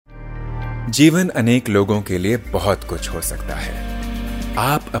जीवन अनेक लोगों के लिए बहुत कुछ हो सकता है।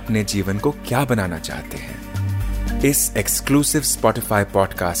 आप अपने जीवन को क्या बनाना चाहते हैं? इस एक्सक्लूसिव स्पॉटिफाई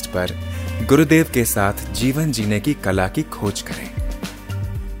पॉडकास्ट पर गुरुदेव के साथ जीवन जीने की कला की खोज करें।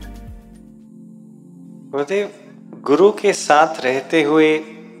 गुरुदेव, गुरु के साथ रहते हुए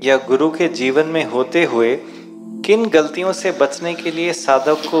या गुरु के जीवन में होते हुए किन गलतियों से बचने के लिए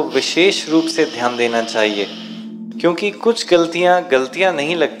साधक को विशेष रूप से ध्यान देना चाहिए? क्योंकि कुछ गलतियां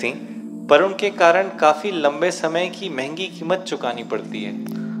नहीं लगती, पर उनके कारण काफी लंबे समय की महंगी कीमत चुकानी पड़ती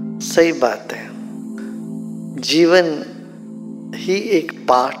है। सही बात है। जीवन ही एक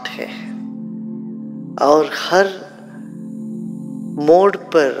पाठ है और हर मोड़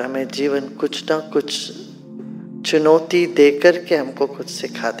पर हमें जीवन कुछ ना कुछ चुनौती देकर के हमको कुछ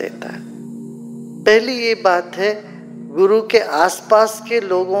सिखा देता है। पहली ये बात है, गुरु के आसपास के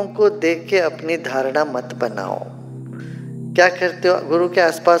लोगों को देख के अपनी धारणा मत बनाओ। क्या करते हो? गुरु के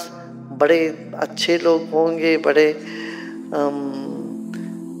आसपास बड़े अच्छे लोग होंगे, बड़े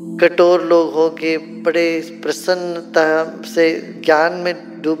कठोर लोग होंगे, बड़े प्रसन्नता से ज्ञान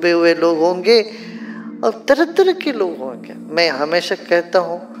में डूबे हुए लोग होंगे और तरह तरह के लोग होंगे। मैं हमेशा कहता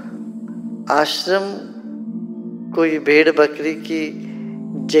हूँ, आश्रम कोई भेड़ बकरी की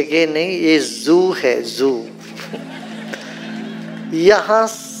जगह नहीं, ये जू है, जू। यहाँ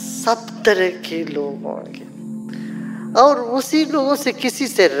सब तरह के लोग होंगे और उसी लोगों से किसी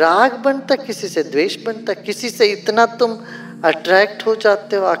से राग बनता, किसी से द्वेष बनता, किसी से इतना तुम अट्रैक्ट हो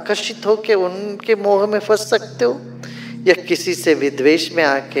जाते हो, आकर्षित होके उनके मोह में फंस सकते हो, या किसी से विद्वेष में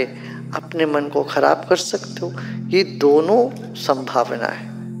आके अपने मन को खराब कर सकते हो। ये दोनों संभावना है,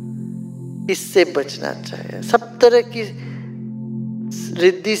 इससे बचना चाहिए। सब तरह की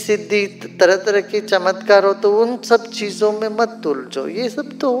रिद्धि सिद्धि, तरह तरह के चमत्कार हो तो उन सब चीजों में मत उलझो। ये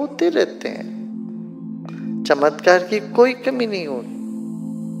सब तो होते रहते हैं, चमत्कार की कोई कमी नहीं होती,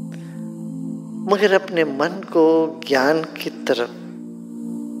 मगर अपने मन को ज्ञान की तरफ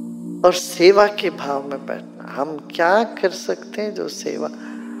और सेवा के भाव में बैठना। हम क्या कर सकते हैं? जो सेवा,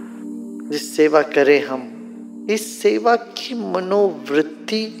 जिस सेवा करें हम, इस सेवा की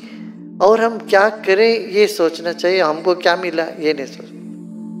मनोवृत्ति, और हम क्या करें ये सोचना चाहिए। हमको क्या मिला ये नहीं सोचना।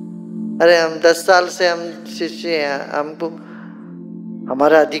 अरे हम 10 साल से हम शिष्य हैं, हमको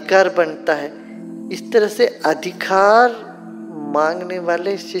हमारा अधिकार बनता है। इस तरह से अधिकार मांगने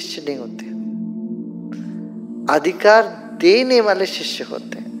वाले शिष्य नहीं होते, अधिकार देने वाले शिष्य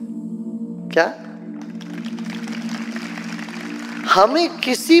होते हैं। क्या? हमें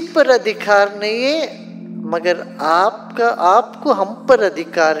किसी पर अधिकार नहीं है, मगर आपको हम पर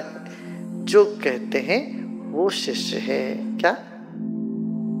अधिकार है। जो कहते हैं वो शिष्य है। क्या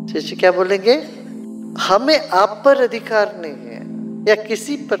शिष्य क्या बोलेंगे? हमें आप पर अधिकार नहीं है या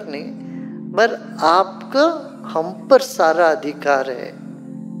किसी पर नहीं, मगर आपका हम पर सारा अधिकार है।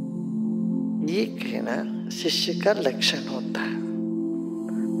 ये कहना शिष्य का लक्षण होता है।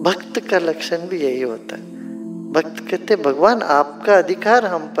 भक्त का लक्षण भी यही होता है। भक्त कहते भगवान आपका अधिकार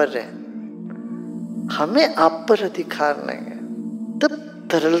हम पर है, हमें आप पर अधिकार नहीं है। तब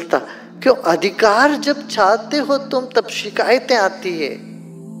तरलता क्यों? अधिकार जब चाहते हो तुम, तब शिकायतें आती है।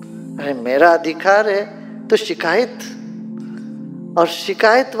 अरे मेरा अधिकार है तो शिकायत, और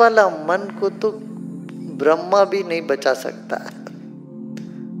शिकायत वाला मन को तो ब्रह्मा भी नहीं बचा सकता,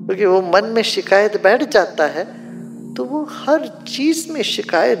 क्योंकि वो मन में शिकायत बैठ जाता है तो वो हर चीज में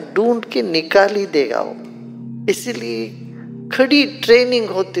शिकायत ढूंढ के निकाल ही देगा वो। इसीलिए खड़ी ट्रेनिंग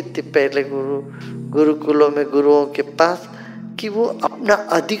होती थी पहले गुरुकुलों में, गुरुओं के पास, कि वो अपना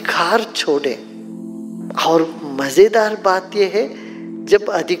अधिकार छोड़े। और मजेदार बात यह है, जब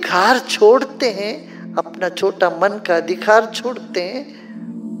अधिकार छोड़ते हैं, अपना छोटा मन का अधिकार छोड़ते हैं,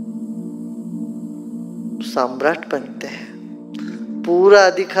 सम्राट बनते हैं, पूरा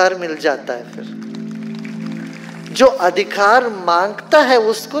अधिकार मिल जाता है। फिर जो अधिकार मांगता है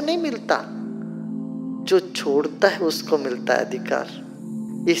उसको नहीं मिलता, जो छोड़ता है उसको मिलता है अधिकार।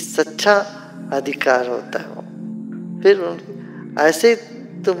 ये सच्चा अधिकार होता है वो। फिर ऐसे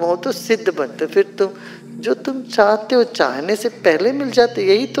तुम हो तो सिद्ध बनते, फिर तुम जो तुम चाहते हो चाहने से पहले मिल जाते।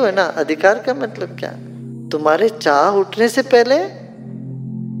 यही तो है ना अधिकार का मतलब। क्या तुम्हारे चाह उठने से पहले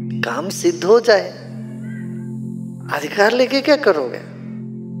काम सिद्ध हो जाए। अधिकार लेके क्या करोगे?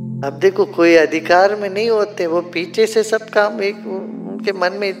 अब देखो, कोई अधिकार में नहीं होते, वो पीछे से सब काम, एक उनके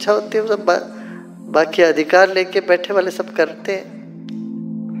मन में इच्छा होती है, सब बाकी अधिकार लेके बैठे वाले सब करते हैं,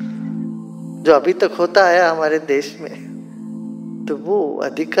 जो अभी तक होता है हमारे देश में। तो वो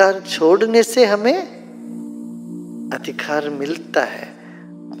अधिकार छोड़ने से हमें अधिकार मिलता है।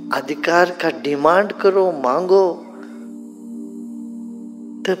 अधिकार का डिमांड करो, मांगो,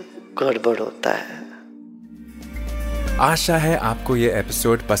 तब गड़बड़ होता है। आशा है आपको ये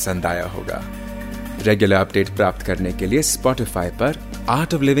एपिसोड पसंद आया होगा। रेगुलर अपडेट प्राप्त करने के लिए स्पॉटिफाई पर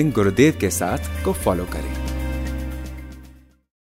आर्ट ऑफ लिविंग गुरुदेव के साथ को फॉलो करें।